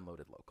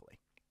downloaded locally.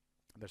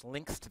 There's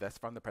links to this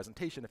from the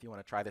presentation if you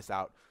want to try this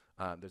out.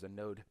 There's a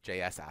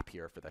Node.js app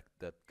here for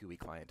the GUI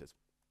client,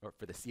 or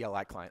for the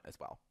CLI client as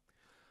well.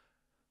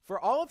 For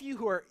all of you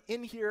who are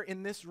in here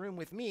in this room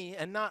with me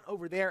and not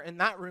over there in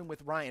that room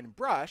with Ryan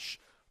Brush,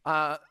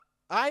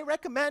 I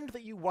recommend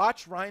that you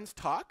watch Ryan's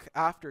talk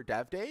after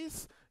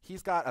DevDays.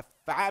 He's got a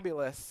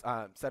fabulous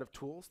set of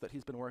tools that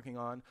he's been working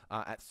on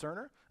at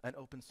Cerner and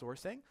open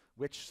sourcing,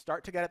 which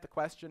start to get at the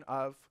question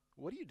of,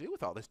 what do you do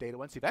with all this data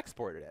once you've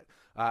exported it?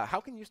 How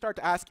can you start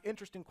to ask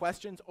interesting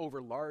questions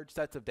over large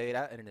sets of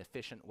data in an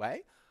efficient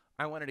way?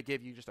 I wanted to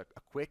give you just a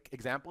quick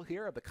example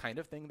here of the kind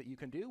of thing that you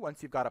can do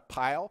once you've got a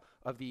pile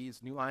of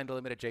these new line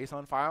delimited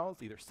JSON files,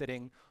 either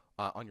sitting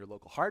on your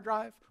local hard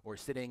drive or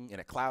sitting in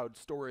a cloud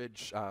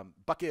storage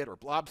bucket or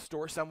blob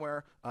store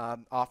somewhere,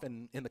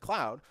 often in the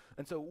cloud.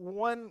 And so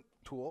one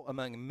tool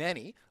among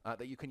many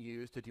that you can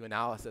use to do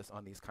analysis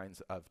on these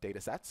kinds of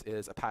data sets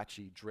is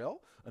Apache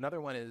Drill.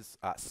 Another one is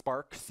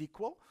Spark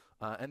SQL.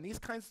 And these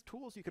kinds of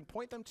tools, you can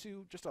point them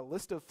to just a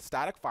list of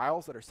static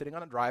files that are sitting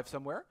on a drive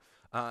somewhere,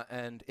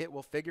 and it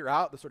will figure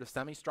out the sort of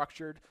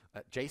semi-structured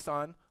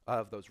JSON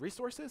of those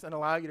resources and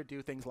allow you to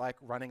do things like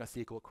running a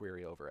SQL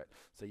query over it.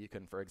 So you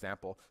can, for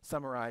example,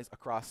 summarize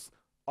across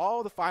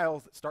all the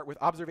files that start with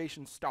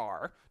observation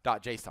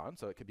star.json,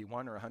 so it could be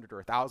 1 or 100 or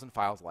 1,000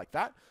 files like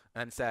that,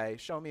 and say,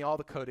 show me all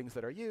the codings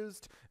that are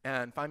used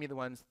and find me the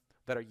ones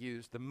that are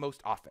used the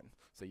most often.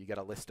 So you get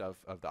a list of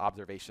the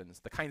observations,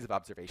 the kinds of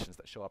observations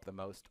that show up the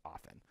most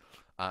often.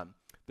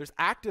 There's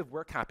active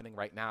work happening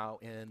right now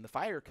in the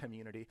FHIR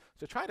community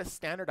to try to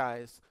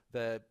standardize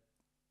the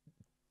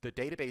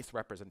database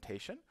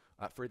representation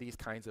for these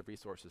kinds of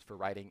resources for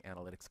writing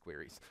analytics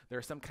queries. There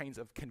are some kinds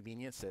of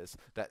conveniences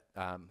that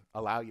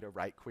allow you to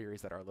write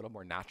queries that are a little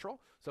more natural.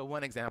 So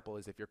one example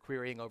is if you're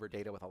querying over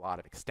data with a lot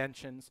of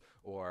extensions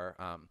or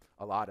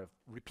a lot of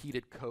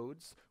repeated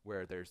codes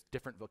where there's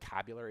different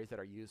vocabularies that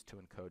are used to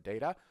encode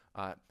data,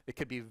 it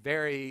could be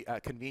very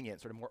convenient,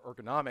 sort of more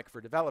ergonomic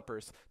for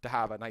developers to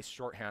have a nice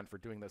shorthand for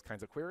doing those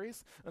kinds of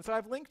queries. And so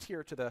I've linked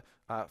here to the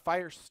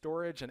FHIR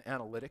storage and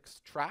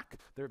analytics track.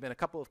 There have been a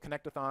couple of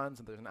connectathons,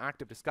 and there's an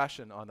active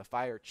discussion on the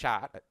FHIR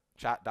chat at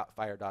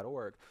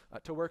chat.phir.org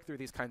to work through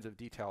these kinds of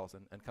details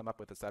and come up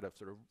with a set of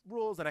sort of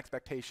rules and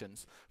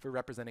expectations for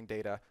representing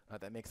data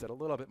that makes it a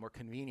little bit more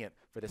convenient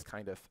for this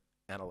kind of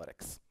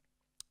analytics.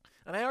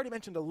 And I already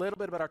mentioned a little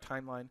bit about our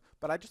timeline,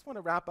 but I just want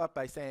to wrap up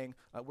by saying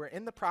we're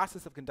in the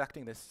process of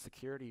conducting this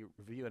security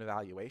review and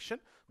evaluation.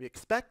 We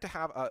expect to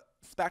have a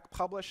spec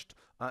published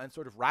and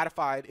sort of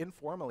ratified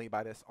informally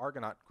by this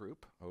Argonaut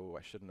group. Oh,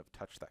 I shouldn't have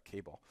touched that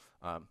cable.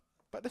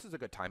 but this is a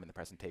good time in the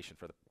presentation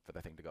for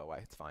the thing to go away.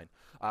 It's fine.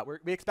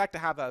 We expect to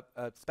have a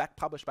spec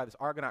published by this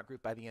Argonaut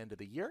group by the end of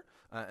the year,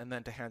 and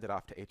then to hand it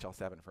off to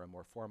HL7 for a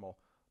more formal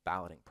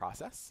balloting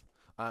process.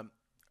 I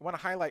want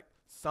to highlight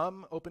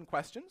some open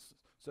questions.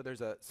 So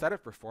there's a set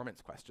of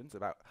performance questions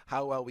about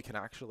how well we can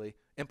actually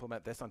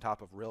implement this on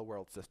top of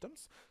real-world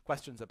systems.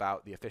 Questions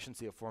about the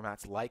efficiency of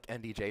formats like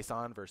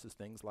NDJSON versus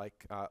things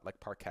like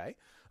Parquet.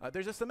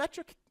 There's a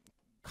symmetric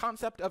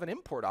concept of an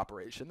import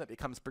operation that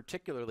becomes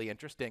particularly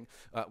interesting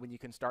when you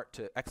can start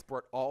to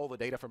export all the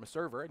data from a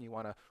server and you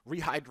want to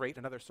rehydrate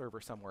another server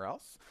somewhere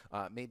else.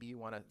 Maybe you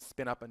want to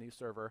spin up a new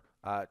server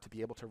to be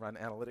able to run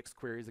analytics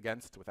queries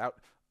against without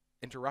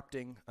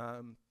interrupting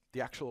the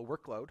actual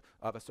workload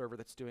of a server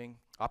that's doing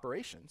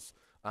operations.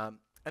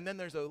 And then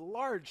there's a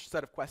large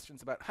set of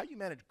questions about how you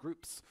manage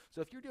groups.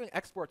 So if you're doing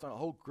exports on a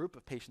whole group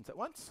of patients at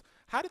once,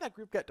 how did that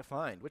group get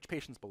defined? Which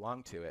patients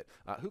belong to it?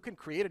 Who can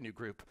create a new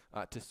group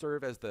to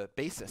serve as the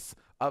basis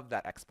of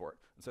that export?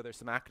 And so there's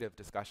some active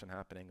discussion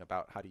happening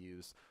about how to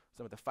use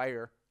some of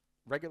the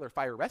regular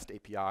FHIR REST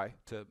API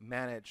to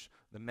manage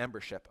the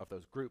membership of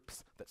those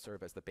groups that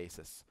serve as the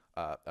basis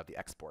of the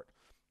export.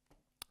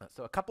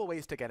 So a couple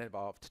ways to get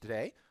involved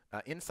today.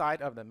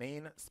 Inside of the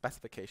main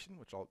specification,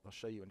 which I'll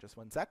show you in just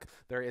one sec,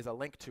 there is a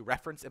link to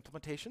reference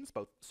implementations,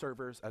 both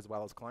servers as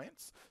well as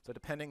clients. So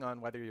depending on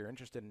whether you're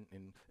interested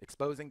in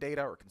exposing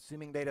data or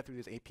consuming data through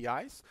these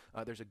APIs,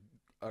 there's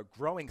a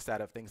growing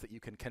set of things that you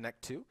can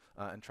connect to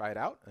and try it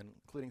out,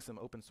 including some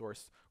open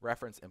source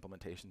reference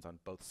implementations on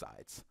both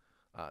sides.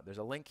 There's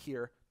a link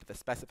here to the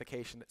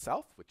specification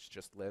itself, which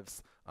just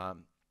lives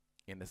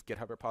in this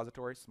GitHub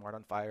repository, Smart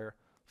on FHIR,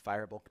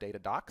 FHIR Bulk Data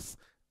Docs.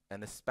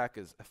 And this spec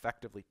is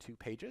effectively 2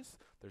 pages.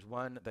 There's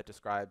one that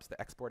describes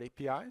the export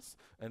APIs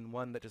and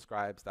one that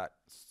describes that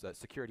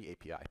security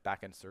API,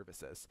 backend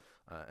services.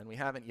 And we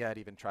haven't yet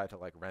even tried to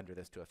render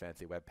this to a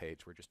fancy web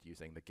page. We're just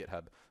using the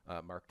GitHub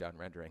markdown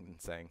rendering and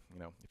saying,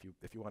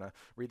 if you want to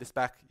read the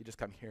spec, you just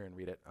come here and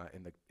read it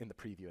in the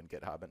preview in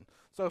GitHub. And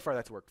so far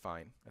that's worked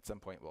fine. At some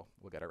point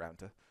we'll get around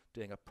to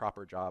doing a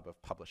proper job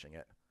of publishing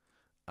it.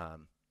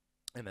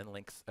 And then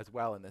links as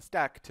well in this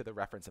deck to the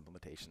reference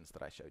implementations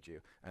that I showed you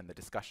and the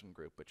discussion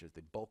group, which is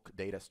the bulk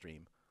data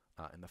stream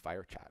in the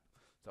FHIR chat.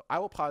 So I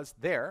will pause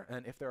there,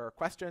 and if there are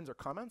questions or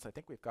comments, I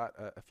think we've got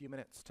a few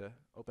minutes to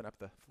open up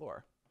the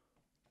floor.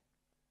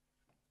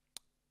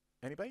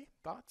 Anybody?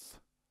 Thoughts?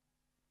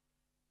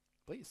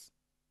 Please.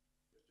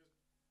 Did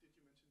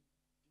you mention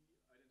de-identification,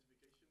 reference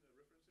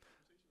implementation or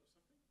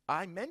something?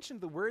 I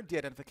mentioned the word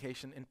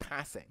de-identification in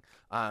passing,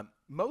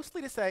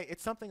 mostly to say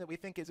it's something that we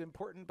think is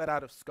important but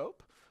out of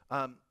scope.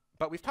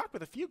 But we've talked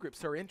with a few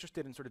groups who are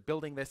interested in sort of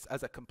building this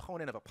as a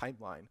component of a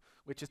pipeline,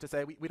 which is to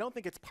say we don't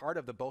think it's part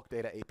of the bulk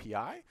data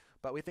API,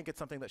 but we think it's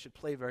something that should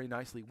play very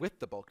nicely with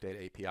the bulk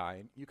data API.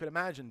 And you could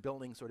imagine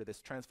building sort of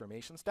this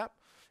transformation step,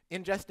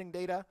 ingesting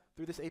data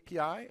through this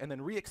API, and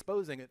then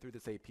re-exposing it through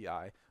this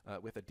API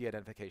with a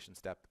de-identification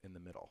step in the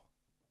middle.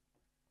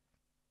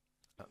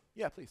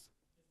 Yeah, please.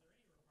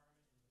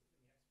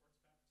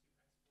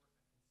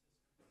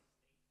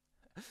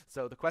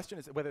 So the question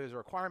is whether there's a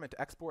requirement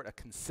to export a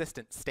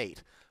consistent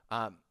state.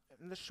 And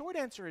the short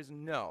answer is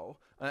no.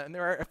 And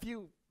there are a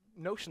few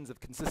notions of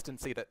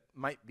consistency that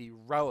might be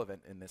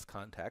relevant in this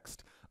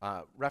context.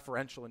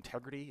 Referential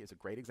integrity is a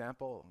great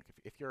example.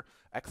 If you're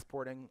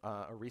exporting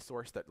a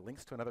resource that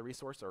links to another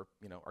resource, or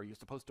are you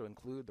supposed to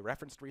include the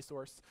referenced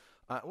resource?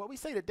 What we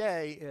say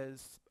today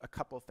is a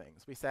couple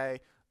things. We say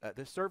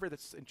the server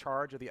that's in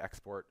charge of the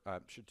export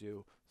should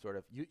do sort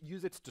of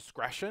use its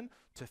discretion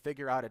to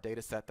figure out a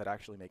data set that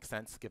actually makes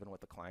sense given what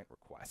the client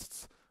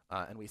requests.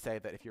 And we say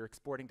that if you're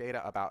exporting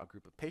data about a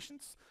group of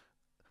patients,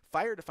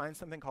 FHIR defines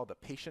something called the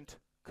patient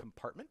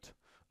compartment,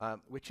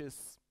 which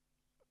is,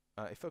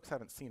 if folks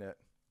haven't seen it,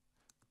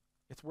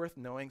 it's worth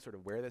knowing sort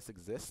of where this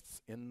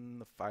exists in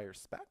the FHIR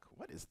spec.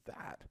 What is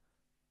that?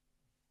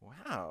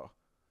 Wow.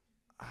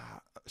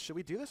 Should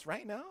we do this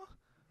right now?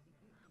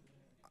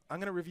 I'm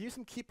going to review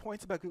some key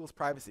points about Google's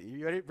privacy.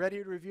 Are you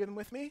ready to review them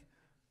with me?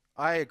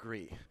 I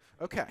agree.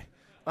 Okay.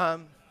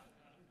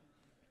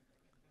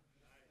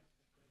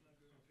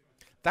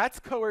 That's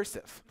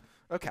coercive.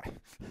 Okay.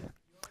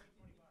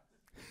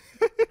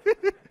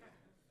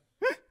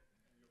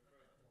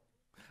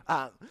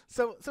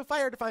 So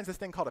FHIR defines this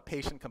thing called a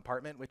patient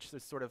compartment, which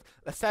is sort of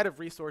a set of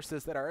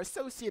resources that are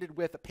associated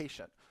with a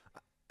patient.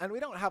 And we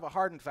don't have a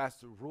hard and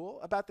fast rule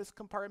about this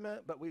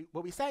compartment, but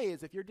what we say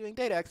is if you're doing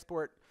data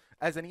export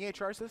as an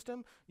EHR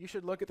system, you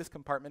should look at this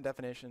compartment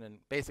definition and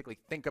basically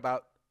think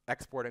about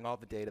exporting all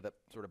the data that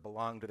sort of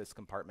belong to this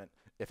compartment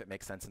if it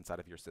makes sense inside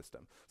of your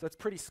system. So it's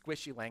pretty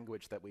squishy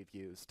language that we've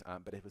used,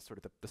 but it was sort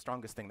of the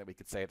strongest thing that we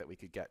could say that we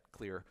could get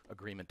clear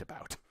agreement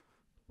about.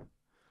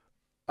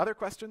 Other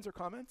questions or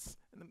comments?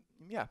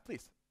 Yeah,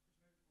 please.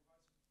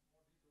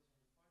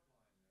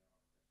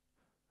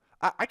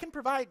 I can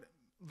provide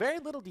very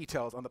little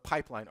details on the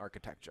pipeline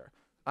architecture.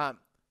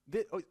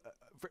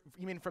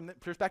 You mean from the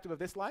perspective of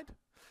this slide?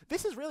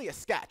 This is really a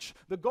sketch.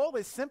 The goal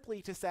is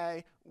simply to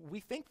say, we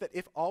think that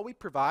if all we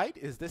provide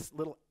is this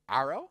little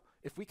arrow,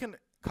 if we can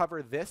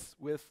cover this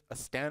with a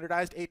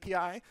standardized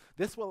API,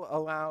 this will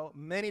allow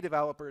many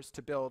developers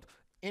to build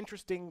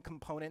interesting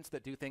components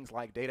that do things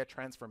like data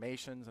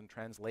transformations and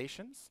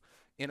translations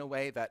in a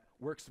way that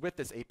works with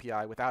this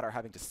API without our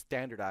having to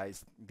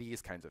standardize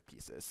these kinds of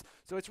pieces.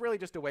 So it's really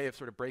just a way of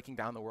sort of breaking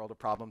down the world of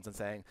problems and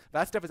saying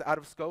that stuff is out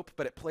of scope,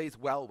 but it plays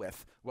well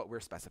with what we're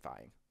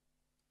specifying.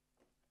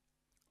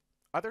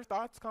 Other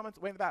thoughts, comments?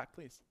 Way in the back,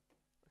 please.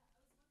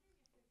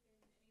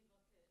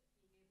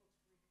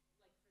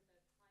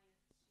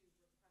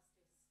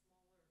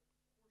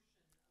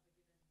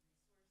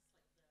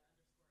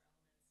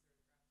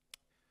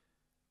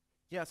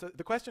 Yeah, so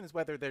the question is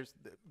whether there's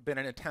been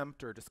an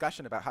attempt or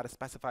discussion about how to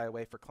specify a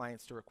way for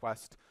clients to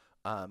request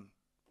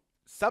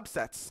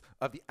subsets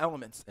of the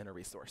elements in a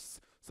resource.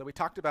 So we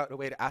talked about a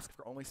way to ask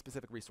for only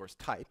specific resource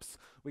types.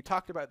 We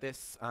talked about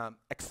this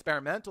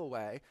experimental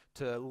way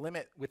to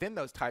limit within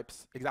those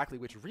types exactly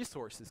which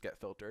resources get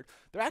filtered.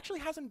 There actually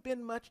hasn't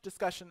been much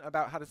discussion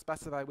about how to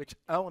specify which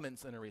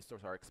elements in a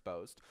resource are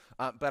exposed.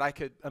 But I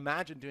could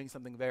imagine doing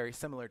something very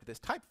similar to this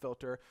type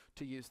filter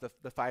to use the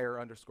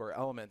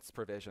FHIR_elements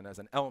provision as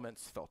an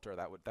elements filter.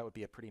 That would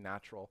be a pretty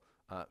natural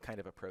kind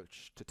of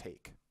approach to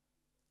take.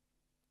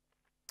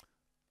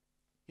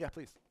 Yeah,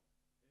 please. It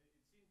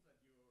seems that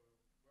you work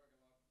a lot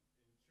in chunks,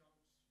 you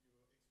export a lot, and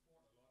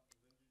then you do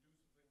something, then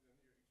you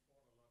export a lot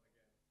again.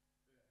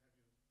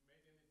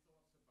 Have you made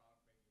any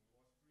thoughts about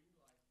making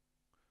more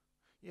streamlined?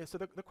 Yeah, so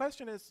the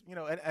question is, you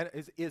know,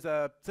 is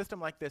a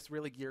system like this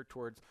really geared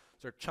towards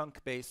sort of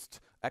chunk-based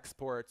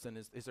exports, and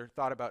is there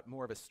thought about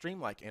more of a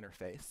stream-like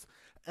interface?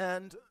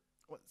 And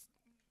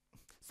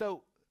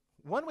so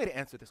one way to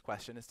answer this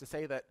question is to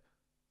say that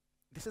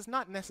this is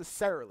not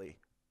necessarily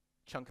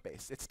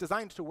chunk-based. It's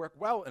designed to work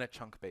well in a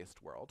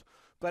chunk-based world,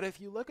 but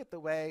if you look at the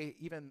way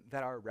even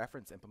that our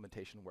reference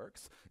implementation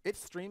works, it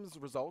streams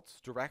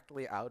results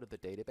directly out of the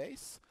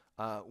database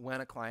when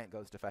a client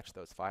goes to fetch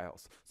those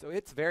files. So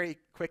it's very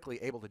quickly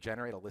able to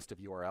generate a list of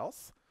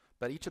URLs,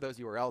 but each of those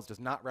URLs does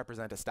not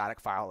represent a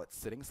static file that's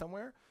sitting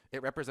somewhere.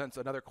 It represents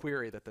another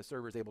query that the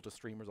server is able to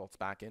stream results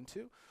back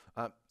into.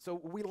 So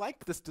we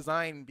like this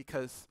design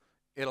because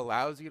it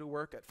allows you to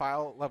work at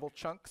file level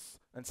chunks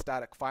and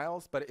static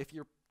files, but if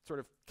you're sort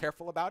of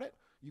careful about it,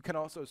 you can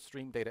also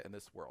stream data in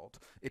this world.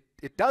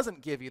 It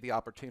doesn't give you the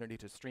opportunity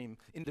to stream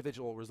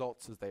individual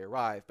results as they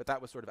arrive, but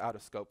that was sort of out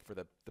of scope for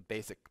the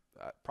basic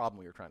problem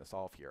we were trying to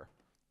solve here.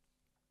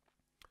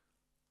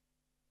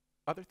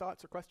 Other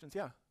thoughts or questions?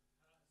 Yeah. Has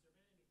there been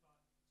any thought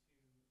to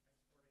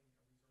exporting a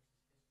resource's history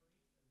as well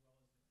as the current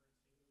state of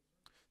the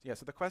resource? Yeah,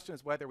 so the question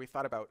is whether we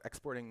thought about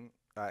exporting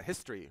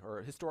history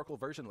or historical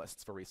version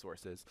lists for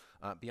resources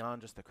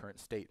beyond just the current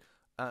state.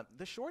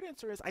 The short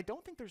answer is I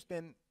don't think there's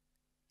been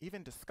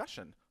even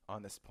discussion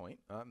on this point.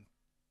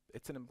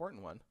 It's an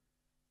important one.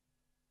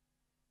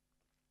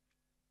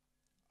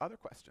 Other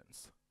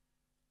questions?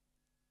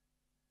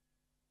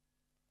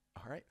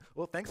 All right.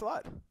 Well, thanks a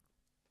lot.